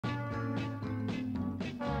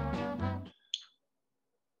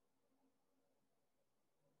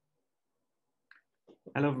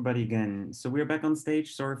Hello, everybody again. So we're back on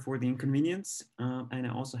stage. Sorry for the inconvenience. And I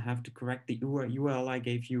also have to correct the URL I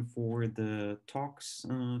gave you for the talks,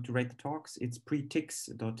 to rate the talks. It's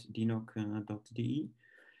pretix.denog12.de.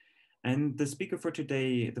 And the speaker for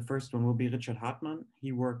today, the first one will be Richard Hartmann.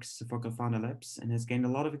 He works for Grafana Labs and has gained a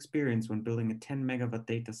lot of experience when building a 10 megawatt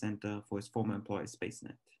data center for his former employer,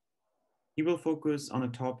 SpaceNet. He will focus on a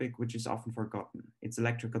topic which is often forgotten. It's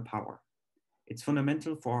electrical power. It's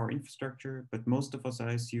fundamental for our infrastructure, but most of us,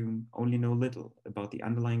 I assume, only know little about the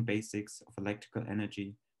underlying basics of electrical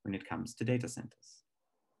energy when it comes to data centers.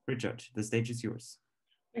 Richard, the stage is yours.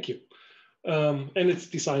 Thank you. And it's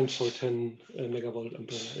designed for 10 megawatt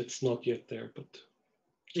ampere. It's not yet there, but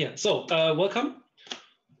yeah. So welcome.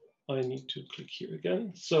 I need to click here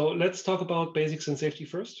again. So let's talk about basics and safety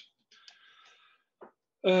first.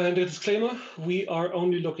 And a disclaimer, we are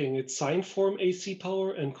only looking at sine form AC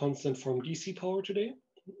power and constant form DC power today.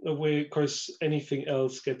 Of course, anything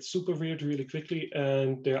else gets super weird really quickly,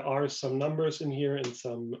 and there are some numbers in here and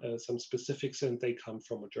some specifics, and they come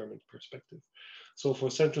from a German perspective. So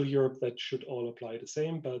for Central Europe, that should all apply the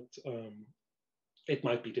same, but it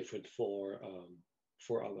might be different for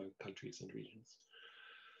other countries and regions.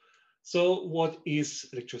 So what is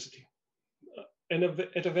electricity? And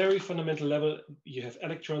at a very fundamental level, you have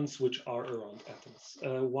electrons which are around atoms.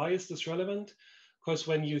 Why is this relevant? Because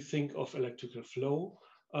when you think of electrical flow,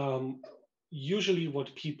 usually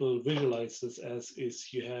what people visualize this as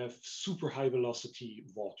is you have super high velocity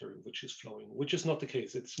water which is flowing, which is not the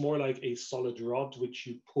case. It's more like a solid rod which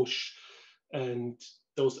you push, and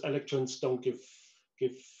those electrons don't give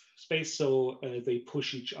space, so they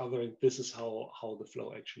push each other, and this is how the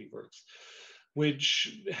flow actually works,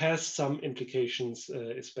 which has some implications,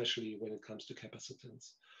 especially when it comes to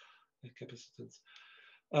capacitance.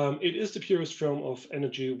 It is the purest form of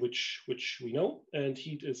energy which we know, and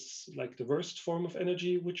heat is like the worst form of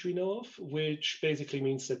energy which we know of, which basically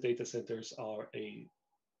means that data centers are a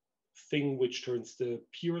thing which turns the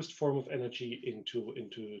purest form of energy into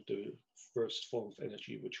the worst form of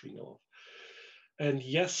energy which we know of. And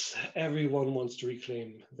yes, everyone wants to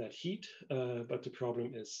reclaim that heat, but the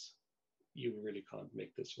problem is you really can't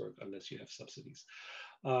make this work unless you have subsidies.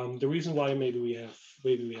 The reason why, maybe we have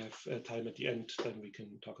time at the end, then we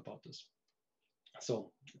can talk about this.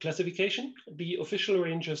 So classification, the official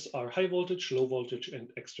ranges are high voltage, low voltage, and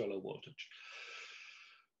extra low voltage.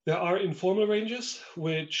 There are informal ranges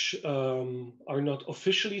which are not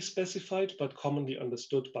officially specified, but commonly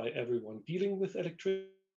understood by everyone dealing with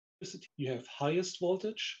electricity. You have highest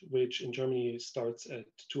voltage, which in Germany starts at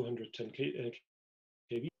 210 kV.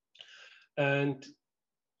 And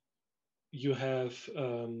you have,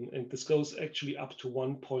 and this goes actually up to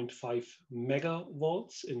 1.5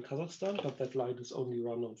 megavolts in Kazakhstan, but that line is only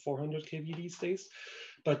run on 400 kV these days.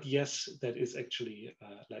 But yes, that is actually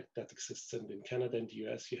like that exists. And in Canada and the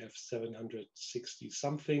US, you have 760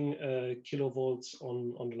 something kilovolts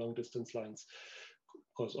on the long distance lines,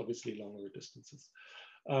 because obviously longer distances.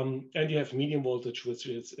 And you have medium voltage, which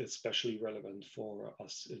is especially relevant for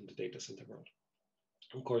us in the data center world.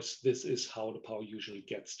 Of course, this is how the power usually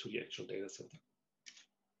gets to the actual data center.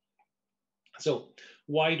 So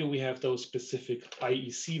why do we have those specific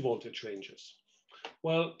IEC voltage ranges?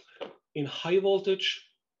 Well, in high voltage,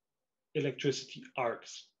 electricity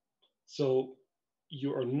arcs. So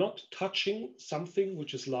you are not touching something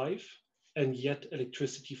which is live, and yet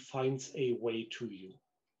electricity finds a way to you.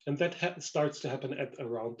 And that starts to happen at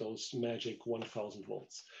around those magic 1000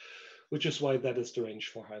 volts, which is why that is the range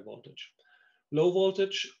for high voltage. Low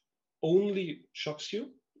voltage only shocks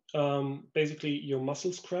you. Basically, your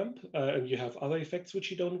muscles cramp, and you have other effects which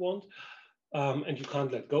you don't want, and you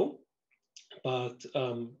can't let go, but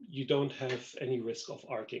you don't have any risk of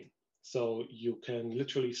arcing. So you can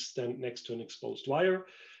literally stand next to an exposed wire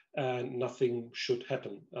and nothing should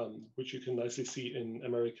happen, which you can nicely see in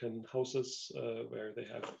American houses where they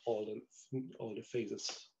have all the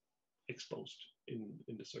phases exposed in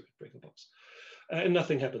the circuit breaker box. And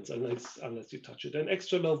nothing happens unless you touch it. And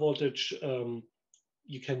extra low voltage,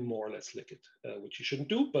 you can more or less lick it, which you shouldn't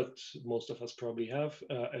do, but most of us probably have,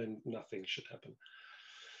 and nothing should happen.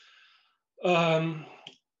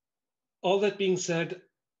 All that being said,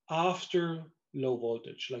 after low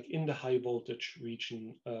voltage, like in the high voltage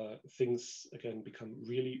region, things again become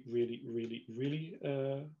really, really, really, really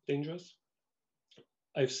dangerous.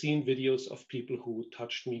 I've seen videos of people who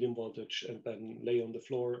touched medium voltage and then lay on the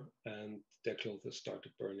floor and their clothes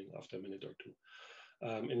started burning after a minute or two.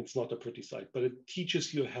 And it's not a pretty sight, but it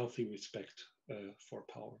teaches you a healthy respect for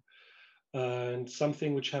power. And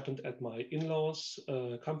something which happened at my in-laws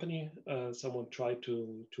company, someone tried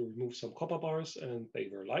to remove some copper bars and they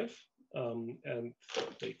were live. and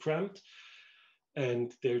they cramped,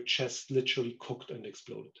 and their chest literally cooked and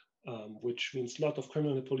exploded, which means a lot of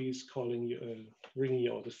criminal police calling you, ringing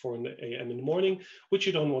you out at 4 a.m. in the morning, which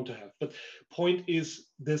you don't want to have. But point is,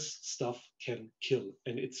 this stuff can kill,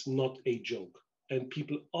 and it's not a joke. And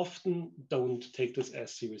people often don't take this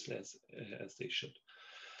as seriously as they should.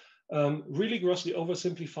 Really grossly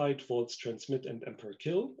oversimplified, volts transmit and ampere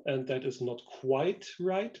kill, and that is not quite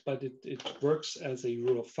right, but it works as a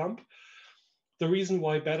rule of thumb. The reason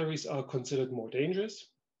why batteries are considered more dangerous,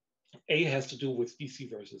 A, has to do with DC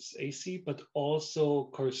versus AC, but also,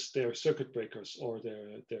 of course, their circuit breakers or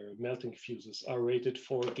their melting fuses are rated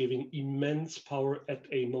for giving immense power at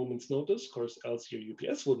a moment's notice. Of course, else your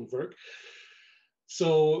UPS wouldn't work.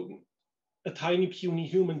 So a tiny puny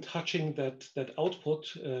human touching that output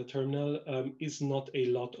terminal is not a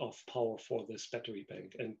lot of power for this battery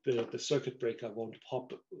bank, and the circuit breaker won't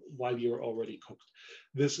pop while you're already cooked.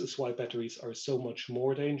 This is why batteries are so much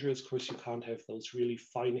more dangerous. Of course, you can't have those really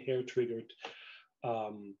fine hair triggered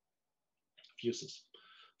fuses.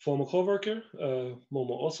 Former coworker,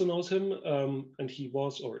 Momo also knows him, and he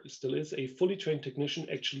was, or still is, a fully trained technician,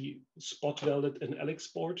 actually spot welded an Alex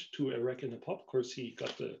board to a rack in a pop. Of course, he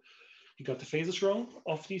got the phases wrong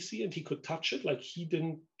of DC, and he could touch it, like he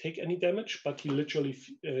didn't take any damage, but he literally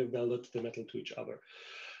welded the metal to each other.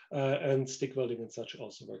 And stick welding and such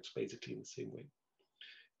also works basically in the same way.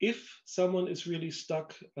 If someone is really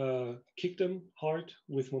stuck, kick them hard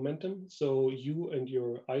with momentum. So you and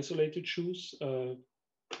your isolated shoes,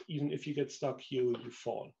 even if you get stuck, you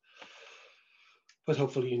fall. But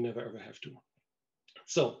hopefully you never ever have to.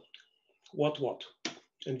 So what?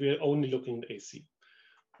 And we're only looking at AC.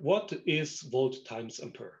 What is volt times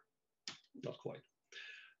ampere? Not quite.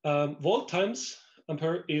 Volt times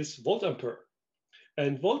ampere is volt ampere.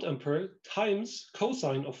 And volt ampere times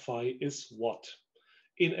cosine of phi is watt.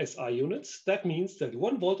 In SI units, that means that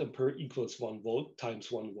 1 volt ampere equals 1 volt times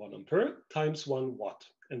 1 ampere times 1 watt.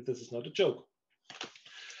 And this is not a joke.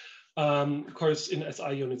 Of course, in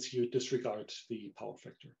SI units, you disregard the power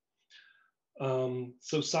factor.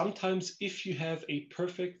 So sometimes if you have a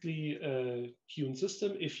perfectly tuned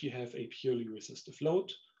system, if you have a purely resistive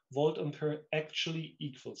load, volt ampere actually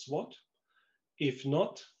equals watt. If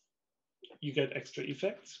not, you get extra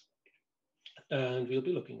effects, and we'll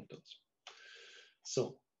be looking at those.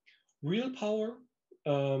 So real power,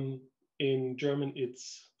 in German,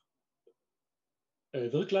 it's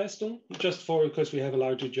Wirkleistung, just because we have a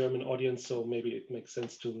larger German audience, so maybe it makes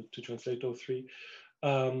sense to translate those three.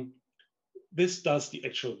 This does the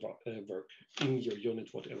actual work in your unit,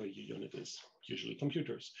 whatever your unit is, usually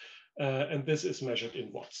computers. And this is measured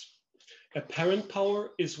in watts. Apparent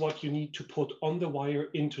power is what you need to put on the wire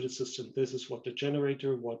into the system. This is what the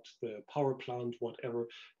generator, what the power plant, whatever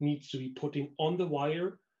needs to be putting on the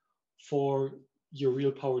wire for your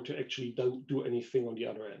real power to actually do anything on the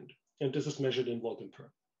other end. And this is measured in volt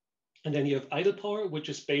ampere. And then you have idle power, which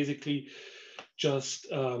is basically just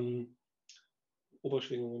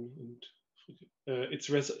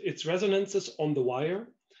it's resonances on the wire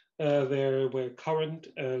where current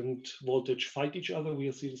and voltage fight each other.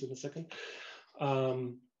 We'll see this in a second.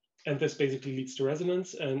 And this basically leads to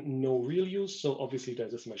resonance and no real use. So obviously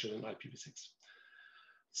that is measured in IPv6.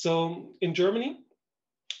 So in Germany,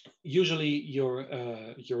 usually your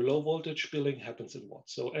low voltage billing happens in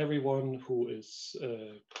watts. So everyone who is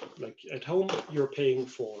like at home, you're paying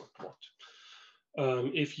for watt.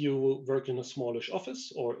 If you work in a smallish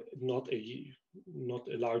office or not a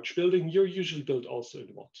large building, you're usually billed also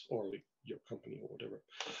in watts, or your company or whatever.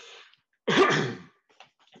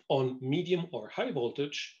 On medium or high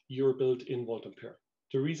voltage, you're billed in volt ampere.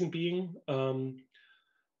 The reason being,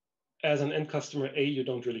 as an end customer, A, you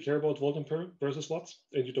don't really care about volt ampere versus watts,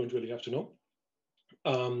 and you don't really have to know.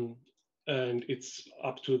 And it's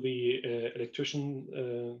up to the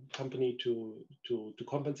electrician company to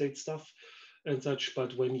compensate stuff and such.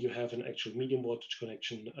 But when you have an actual medium voltage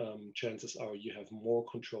connection, chances are you have more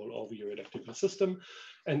control over your electrical system.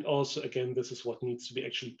 And also, again, this is what needs to be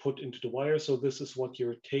actually put into the wire. So this is what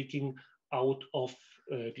you're taking out of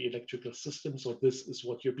the electrical system. So this is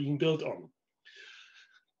what you're being built on.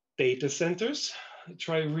 Data centers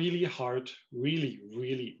try really hard,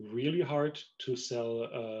 really hard to sell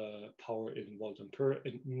power in volt ampere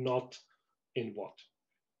and not in watt.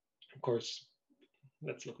 Of course,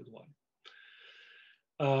 let's look at why.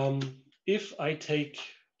 If I take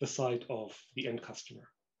the side of the end customer,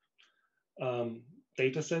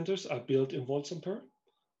 data centers are built in volts ampere.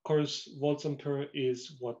 Of course, volts ampere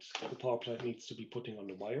is what the power plant needs to be putting on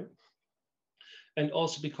the wire. And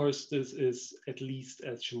also because this is at least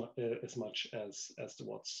as much as the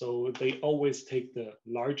watts. So they always take the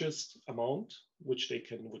largest amount which they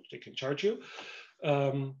can charge you.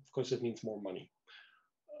 Of course, it means more money.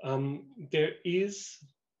 There is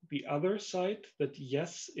the other side that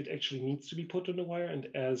yes, it actually needs to be put on the wire, and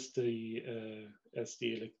as the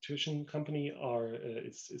electrician company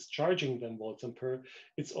is charging them volts ampere,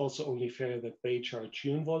 it's also only fair that they charge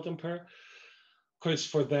you in volt ampere. Because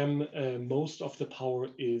for them, most of the power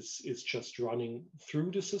is just running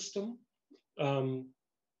through the system,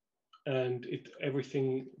 and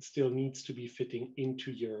everything still needs to be fitting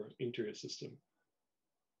into your system.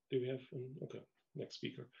 Do we have okay? Next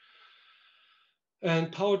speaker.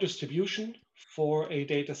 And power distribution for a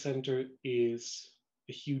data center is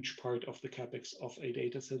a huge part of the capex of a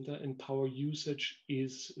data center, and power usage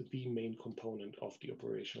is the main component of the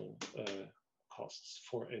operational costs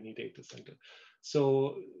for any data center.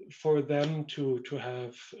 So for them to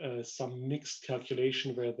have some mixed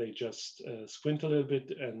calculation where they just squint a little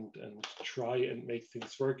bit and try and make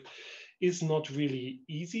things work is not really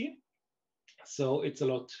easy. So it's a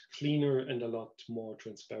lot cleaner and a lot more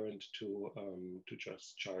transparent to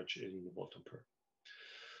just charge in volt ampere.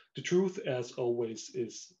 The truth, as always,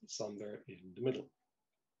 is somewhere in the middle.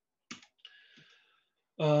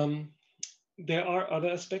 There are other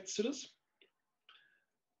aspects to this.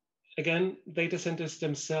 Again, data centers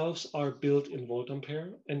themselves are built in volt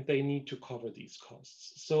ampere, and they need to cover these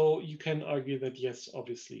costs. So you can argue that yes,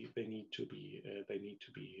 obviously they need to be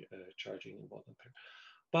charging in volt ampere.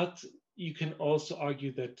 But you can also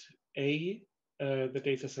argue that the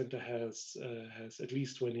data center has at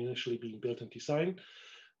least when initially being built and designed,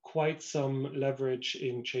 quite some leverage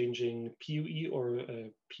in changing PUE or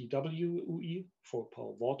PWUE for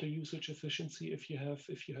power water usage efficiency if you have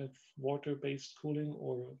water-based cooling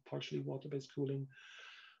or partially water-based cooling.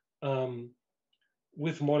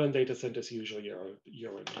 With modern data centers, usually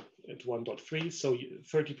you're at 1.3, so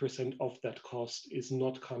 30% of that cost is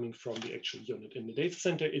not coming from the actual unit in the data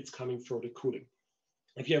center, it's coming from the cooling.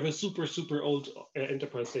 If you have a super old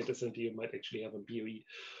enterprise data center, you might actually have a PUE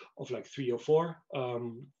of like 3 or 4.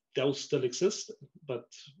 Those still exist,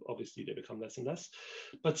 but obviously they become less and less.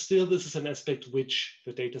 But still, this is an aspect which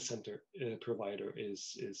the data center provider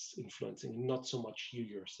is influencing, not so much you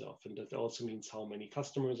yourself. And that also means how many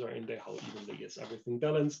customers are in there, how evenly is everything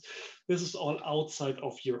balanced. This is all outside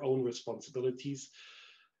of your own responsibilities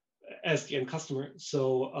as the end customer.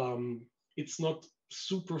 So it's not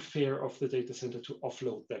super fair of the data center to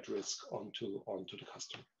offload that risk onto the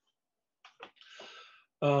customer.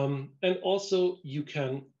 And also you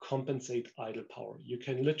can compensate idle power. You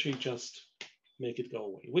can literally just make it go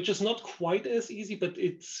away, which is not quite as easy, but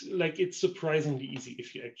it's surprisingly easy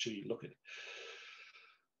if you actually look at it.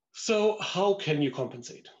 So how can you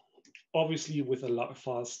compensate? Obviously with a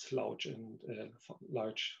fast, loud, and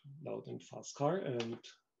fast car, and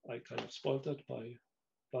I kind of spoiled that by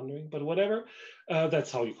blundering, but whatever.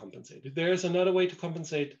 That's how you compensate. There's another way to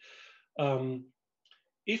compensate.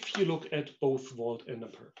 If you look at both volt and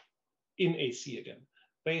ampere in AC again,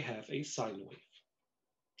 they have a sine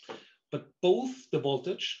wave. But both the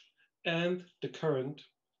voltage and the current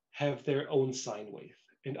have their own sine wave.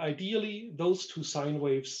 And ideally, those two sine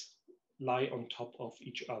waves lie on top of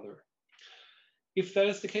each other. If that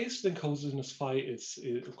is the case, then cosinus phi is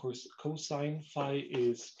of course, cosine phi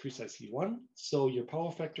is precisely 1. So your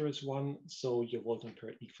power factor is 1. So your volt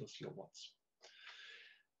ampere equals your watts.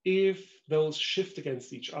 If those shift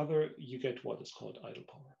against each other, you get what is called idle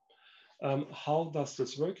power. How does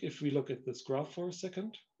this work? If we look at this graph for a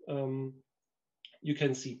second, you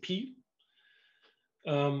can see P.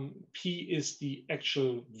 P is the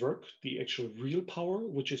actual work, the actual real power,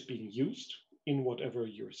 which is being used in whatever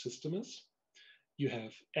your system is. You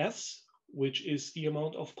have S, which is the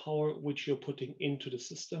amount of power which you're putting into the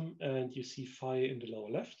system, and you see phi in the lower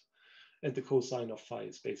left. And the cosine of phi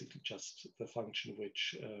is basically just the function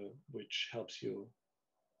which helps you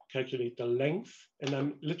calculate the length. And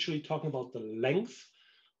I'm literally talking about the length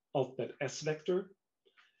of that S vector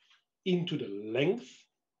into the length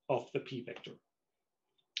of the P vector,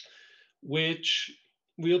 which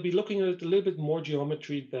we'll be looking at a little bit more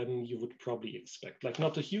geometry than you would probably expect. Like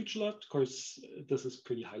not a huge lot, of course, this is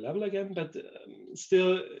pretty high level again, but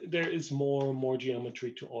still there is more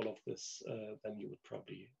geometry to all of this than you would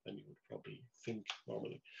probably think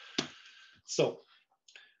normally. So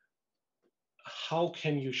how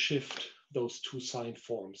can you shift those two sine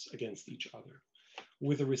forms against each other?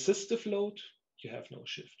 With a resistive load, you have no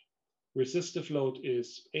shift. Resistive load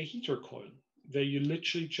is a heater coil, where you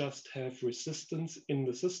literally just have resistance in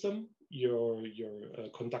the system. Your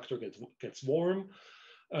conductor gets warm.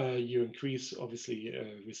 You increase, obviously,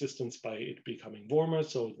 resistance by it becoming warmer.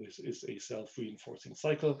 So this is a self-reinforcing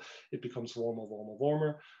cycle. It becomes warmer, warmer,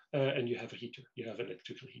 warmer, and you have a heater. You have an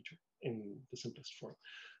electrical heater in the simplest form.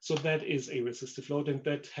 So that is a resistive load, and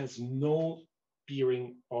that has no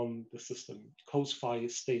bearing on the system. Cos phi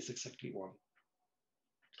stays exactly 1.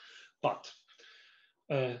 But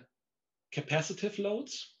capacitive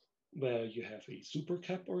loads, where you have a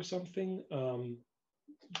supercap or something,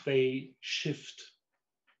 they shift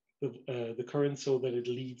the current so that it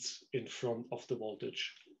leads in front of the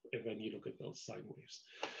voltage when you look at those sine waves.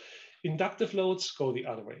 Inductive loads go the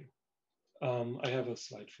other way. I have a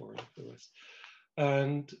slide for the rest.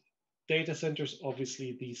 And data centers,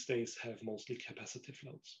 obviously, these days have mostly capacitive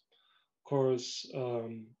loads. Of course,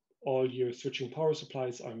 all your switching power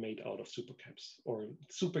supplies are made out of supercaps, or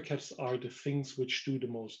supercaps are the things which do the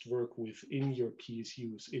most work within your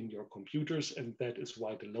PSUs in your computers, and that is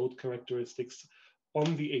why the load characteristics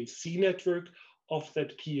on the AC network of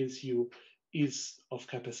that PSU is of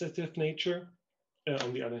capacitive nature.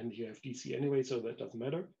 On the other hand, you have DC anyway, so that doesn't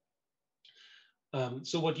matter.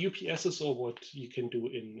 So what UPSs, or what you can do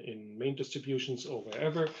in main distributions or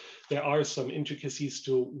wherever, there are some intricacies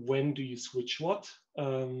to when do you switch what,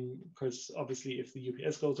 because obviously if the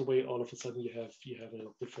UPS goes away, all of a sudden you have a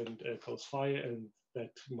different cos phi, and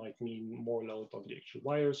that might mean more load on the actual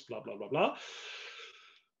wires, blah, blah, blah, blah.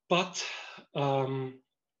 But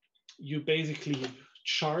you basically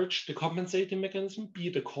charge the compensating mechanism, be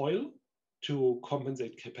it a coil, to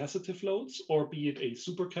compensate capacitive loads, or be it a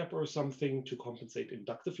supercap or something to compensate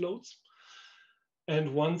inductive loads.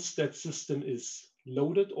 And once that system is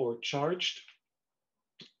loaded or charged,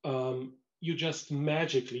 you just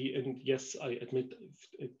magically, and yes, I admit,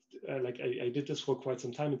 I did this for quite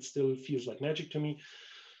some time, it still feels like magic to me,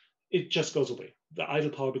 it just goes away. The idle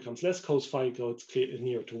power becomes less, cos phi goes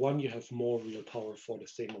nearer to 1, you have more real power for the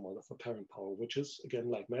same amount of apparent power, which is, again,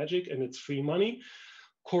 like magic, and it's free money.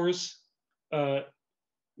 Of course,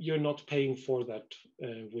 you're not paying for that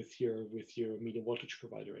with your medium voltage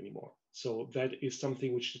provider anymore. So that is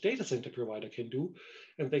something which the data center provider can do,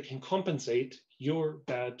 and they can compensate your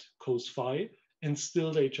bad cos phi, and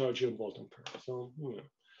still they charge you in volt ampere. So,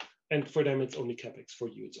 and for them it's only capex. For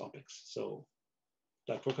you it's opex. So,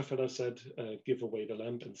 like Rockefeller said, give away the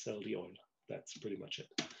lamp and sell the oil. That's pretty much it.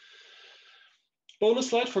 Bonus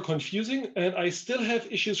slide for confusing, and I still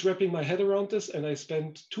have issues wrapping my head around this, and I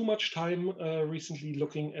spent too much time recently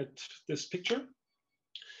looking at this picture.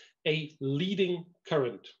 A leading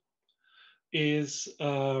current is,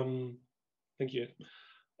 thank you.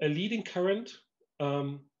 A leading current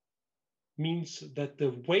means that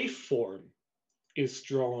the waveform is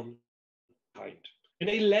drawn behind. And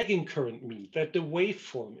a lagging current means that the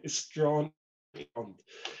waveform is drawn in front.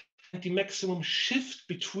 And the maximum shift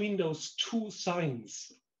between those two signs,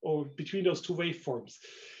 or between those two waveforms,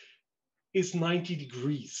 is 90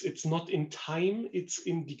 degrees. It's not in time, it's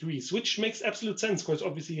in degrees, which makes absolute sense, because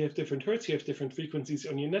obviously you have different hertz, you have different frequencies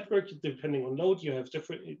on your network, depending on load, you have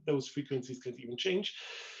different, those frequencies can even change.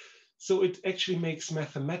 So it actually makes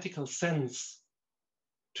mathematical sense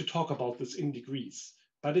to talk about this in degrees.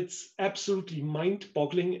 But it's absolutely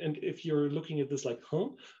mind-boggling, and if you're looking at this like,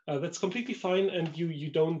 that's completely fine, and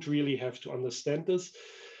you don't really have to understand this,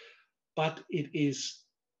 but it is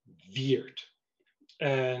weird.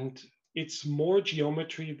 And it's more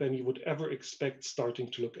geometry than you would ever expect starting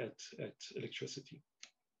to look at electricity.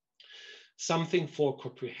 Something for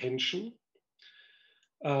comprehension,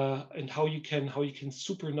 and how you can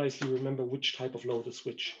super nicely remember which type of load is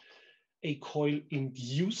which. A coil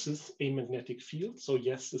induces a magnetic field. So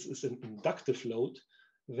yes, this is an inductive load,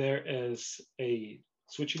 whereas a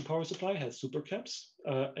switching power supply has supercaps,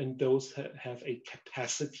 and those have a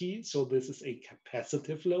capacity. So this is a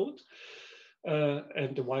capacitive load.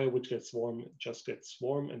 And the wire which gets warm just gets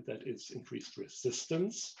warm, and that is increased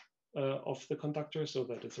resistance of the conductor. So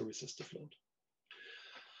that is a resistive load.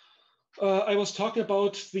 I was talking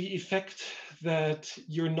about the effect that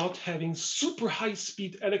you're not having super high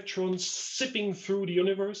speed electrons zipping through the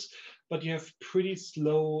universe, but you have pretty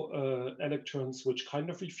slow electrons which kind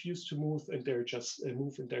of refuse to move, and they're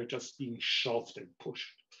just being shoved and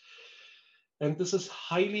pushed. And this is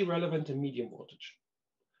highly relevant in medium voltage.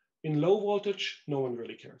 In low voltage, no one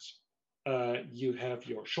really cares. You have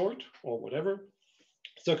your short or whatever,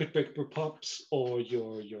 circuit breaker pops, or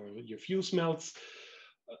your fuse melts.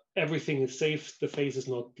 Everything is safe. The phase is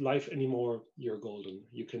not live anymore. You're golden.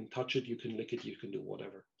 You can touch it, you can lick it, you can do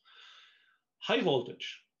whatever. High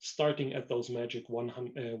voltage, starting at those magic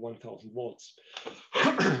 1000 volts.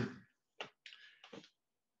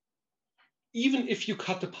 Even if you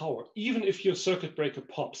cut the power, even if your circuit breaker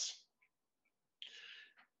pops,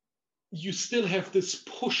 you still have this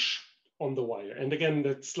push on the wire. And again,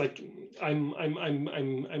 that's like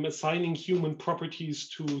I'm assigning human properties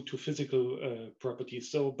to physical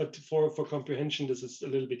properties. So, but for comprehension, this is a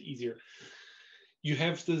little bit easier. You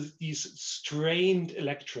have these strained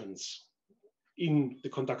electrons in the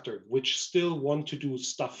conductor, which still want to do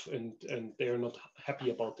stuff, and they're not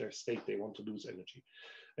happy about their state. They want to lose energy,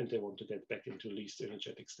 and they want to get back into least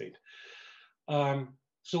energetic state.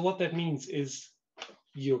 So what that means is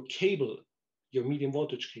your cable, your medium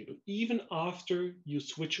voltage cable, even after you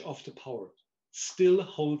switch off the power, still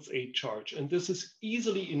holds a charge. And this is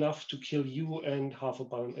easily enough to kill you and half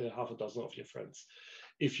a dozen of your friends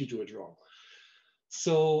if you do it wrong.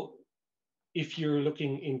 So if you're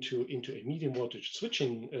looking into a medium voltage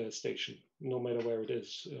switching station, no matter where it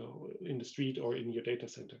is, in the street or in your data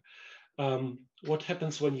center, what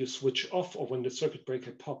happens when you switch off or when the circuit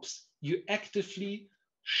breaker pops? You actively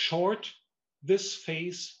short this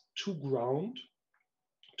phase to ground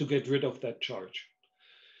to get rid of that charge.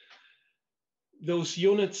 Those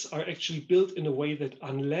units are actually built in a way that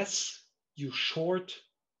unless you short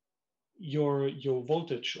your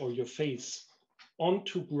voltage or your phase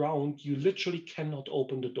onto ground, you literally cannot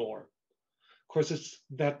open the door. Of course, it's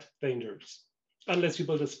that dangerous. Unless you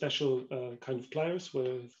build a special kind of pliers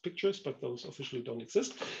with pictures, but those officially don't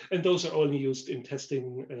exist. And those are only used in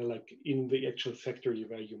testing, like in the actual factory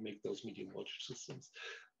where you make those medium voltage systems.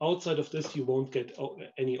 Outside of this, you won't get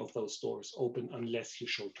any of those doors open unless you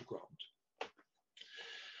show to ground.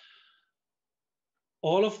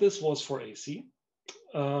 All of this was for AC,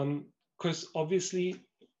 because obviously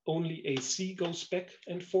only AC goes back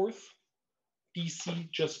and forth. DC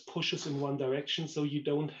just pushes in one direction, so you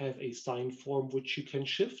don't have a sine form which you can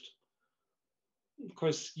shift. Of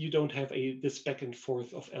course, you don't have this back and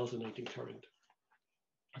forth of alternating current.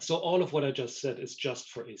 So all of what I just said is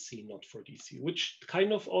just for AC, not for DC, which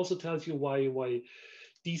kind of also tells you why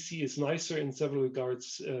DC is nicer in several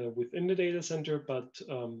regards within the data center, but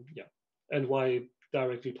yeah, and why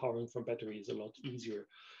directly powering from battery is a lot easier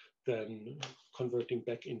than converting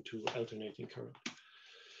back into alternating current.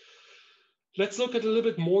 Let's look at a little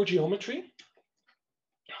bit more geometry.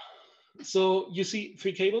 So you see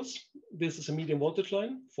 3 cables. This is a medium voltage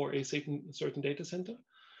line for a certain data center.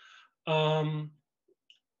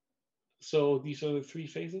 So these are the 3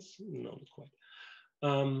 phases. No, not quite.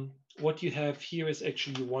 What you have here is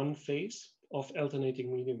actually one phase of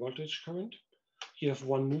alternating medium voltage current. You have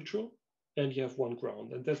one neutral and you have one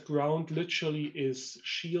ground. And that ground literally is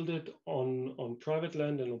shielded on private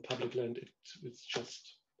land, and on public land, it's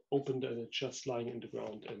just opened and it's just lying in the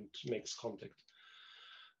ground and makes contact.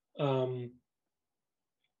 The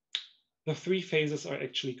 3 phases are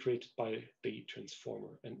actually created by the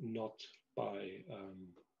transformer and not by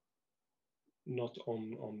not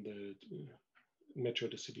on the metro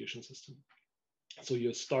distribution system. So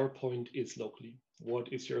your star point is locally.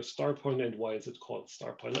 What is your star point and why is it called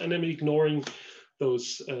star point? And I'm ignoring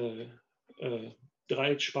those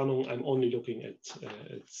Dreieckspannung. I'm only looking at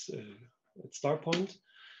star point.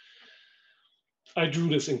 I drew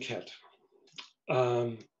this in CAD.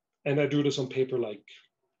 And I drew this on paper like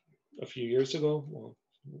a few years ago, or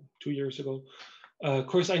 2 years ago. Of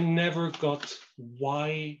course, I never got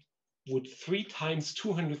why would 3 times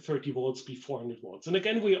 230 volts be 400 volts. And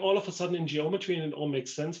again, we're all of a sudden in geometry and it all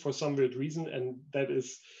makes sense for some weird reason. And that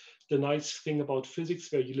is the nice thing about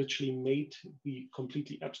physics, where you literally made the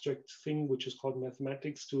completely abstract thing, which is called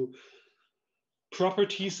mathematics, to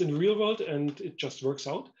properties in the real world, and it just works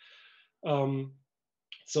out.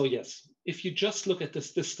 So yes, if you just look at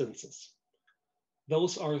these distances,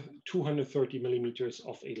 those are 230 millimeters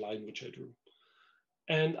of a line which I drew.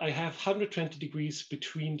 And I have 120 degrees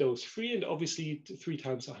between those 3, and obviously 3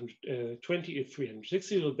 times 120 is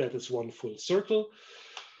 360, so that is one full circle.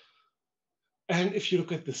 And if you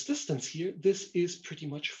look at this distance here, this is pretty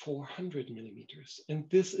much 400 millimeters. And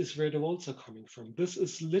this is where the volts are coming from. This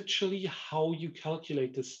is literally how you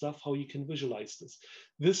calculate this stuff, how you can visualize this.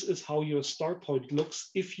 This is how your star point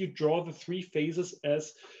looks if you draw the 3 phases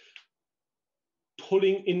as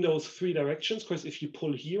pulling in those 3 directions. Because if you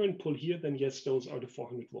pull here and pull here, then yes, those are the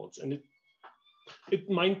 400 volts. And it's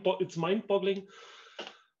mind-boggling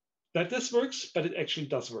that this works, but it actually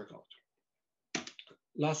does work out.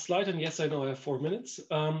 Last slide, and yes, I know I have 4 minutes.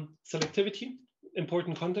 Selectivity,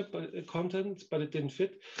 important content, but it didn't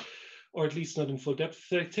fit, or at least not in full depth.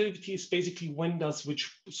 Selectivity is basically when does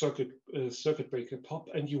which circuit breaker pop,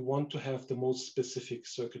 and you want to have the most specific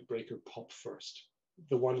circuit breaker pop first,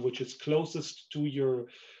 the one which is closest to your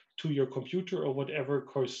computer or whatever. Of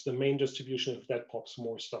course, the main distribution, if that pops,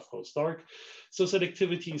 more stuff goes dark. So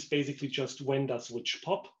selectivity is basically just when does which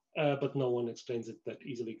pop. but no one explains it that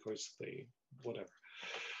easily because they, whatever,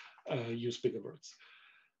 use bigger words.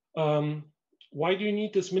 Why do you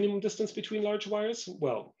need this minimum distance between large wires?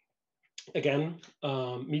 Well, again,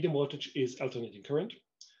 medium voltage is alternating current,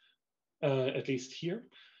 at least here.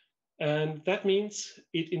 And that means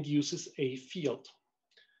it induces a field.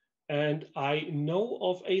 And I know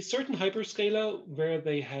of a certain hyperscaler where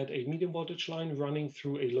they had a medium voltage line running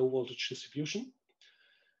through a low voltage distribution.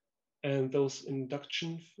 And those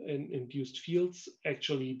induction and induced fields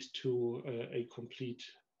actually lead to a complete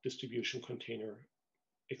distribution container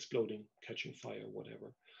exploding, catching fire,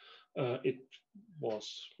 whatever. It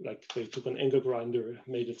was like they took an angle grinder,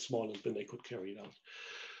 made it small, and then they could carry it out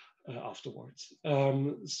afterwards.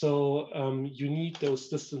 You need those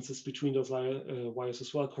distances between those wires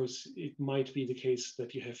as well, because it might be the case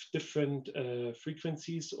that you have different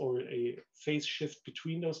frequencies or a phase shift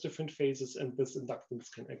between those different phases, and this inductance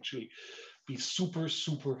can actually be super,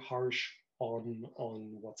 super harsh on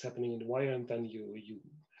what's happening in the wire, and then you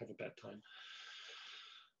have a bad time.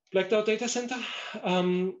 Blacked out data center.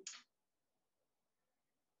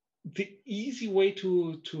 The easy way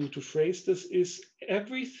to phrase this is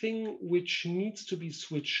everything which needs to be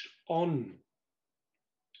switched on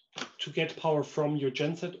to get power from your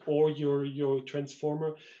genset or your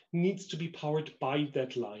transformer needs to be powered by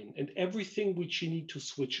that line. And everything which you need to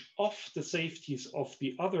switch off the safeties of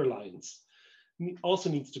the other lines also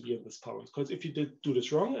needs to be in this power. Because if you did do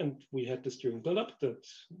this wrong, and we had this during build-up, that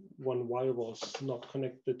one wire was not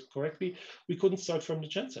connected correctly, we couldn't start from the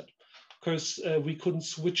genset. Because we couldn't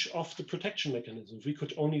switch off the protection mechanisms. We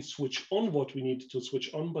could only switch on what we needed to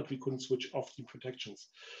switch on, but we couldn't switch off the protections.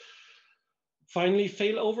 Finally,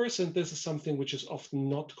 failovers, and this is something which is often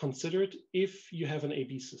not considered. If you have an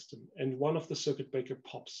AB system and one of the circuit breaker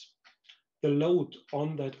pops, the load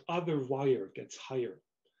on that other wire gets higher.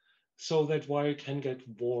 So that wire can get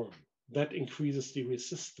warm. That increases the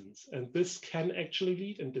resistance. And this can actually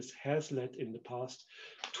lead, and this has led in the past,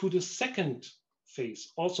 to the second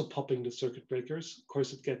phase, also popping the circuit breakers. Of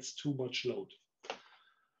course, it gets too much load.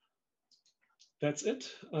 That's it.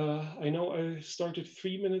 I know I started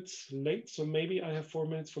 3 minutes late, so maybe I have 4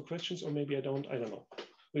 minutes for questions, or maybe I don't. I don't know.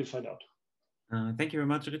 We'll find out. Thank you very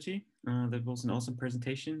much, Richie. That was an awesome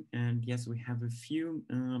presentation. And yes, we have a few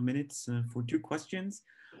minutes for 2 questions.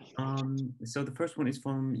 So the first one is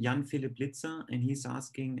from Jan Philipp Litzer, and he's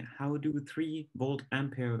asking, how do 3 volt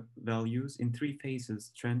ampere values in 3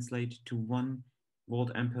 phases translate to 1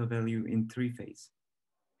 volt ampere value in 3 phase?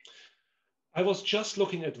 I was just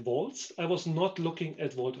looking at volts. I was not looking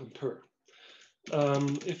at volt ampere.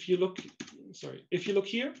 If you look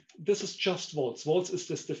here, this is just volts. Volts is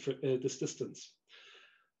this distance.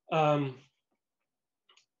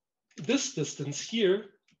 This distance here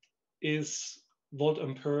is volt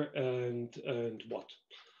ampere and watt.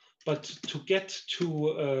 But to get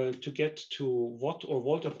to watt or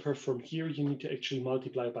volt ampere from here, you need to actually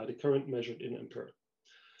multiply by the current measured in ampere.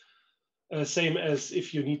 Same as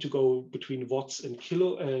if you need to go between watts and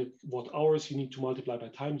watt hours, you need to multiply by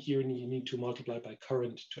time. Here you need to multiply by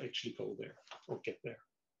current to actually go there or get there.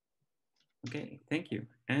 Okay, thank you.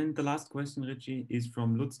 And the last question, Richie, is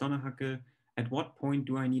from Lutz Donnerhacke. At what point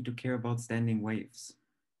do I need to care about standing waves?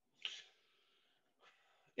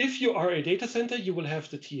 If you are a data center, you will have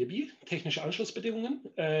the TAB, technische Anschlussbedingungen,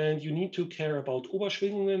 and you need to care about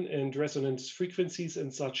Oberschwingungen and resonance frequencies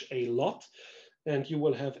and such a lot. And you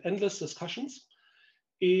will have endless discussions.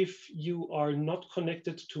 If you are not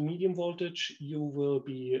connected to medium voltage,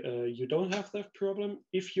 you don't have that problem.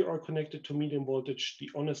 If you are connected to medium voltage, the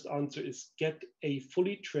honest answer is get a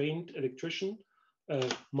fully trained electrician,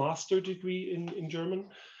 master degree in German,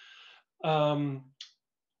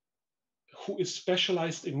 who is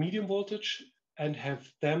specialized in medium voltage, and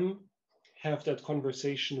have them have that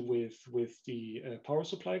conversation with the power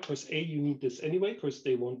supply, because you need this anyway, because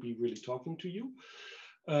they won't be really talking to you,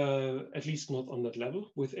 at least not on that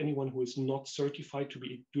level, with anyone who is not certified to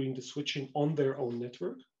be doing the switching on their own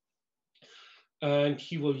network. And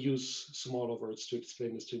he will use smaller words to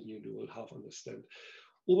explain this to you, and you will half understand.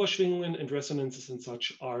 Oberschwingungen and resonances and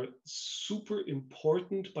such are super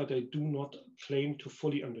important, but I do not claim to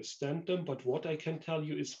fully understand them. But what I can tell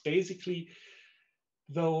you is basically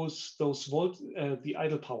the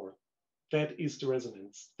idle power, that is the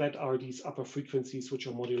resonance. That are these upper frequencies which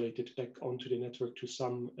are modulated back onto the network to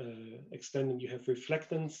some extent, and you have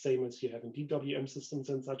reflectance, same as you have in DWM systems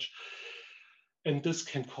and such. And this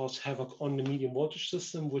can cause havoc on the medium voltage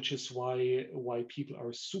system, which is why people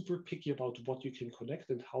are super picky about what you can connect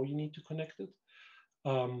and how you need to connect it.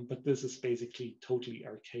 But this is basically totally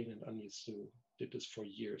arcane, and unless you did this for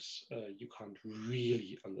years, you can't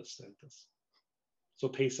really understand this. so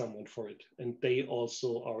pay someone for it. And they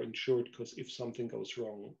also are insured because if something goes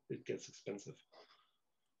wrong, it gets expensive.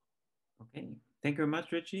 Okay, thank you very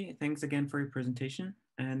much, Richie. Thanks again for your presentation.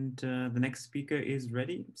 And the next speaker is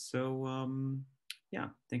ready. So yeah,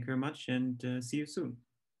 thank you very much and see you soon.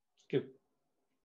 Good.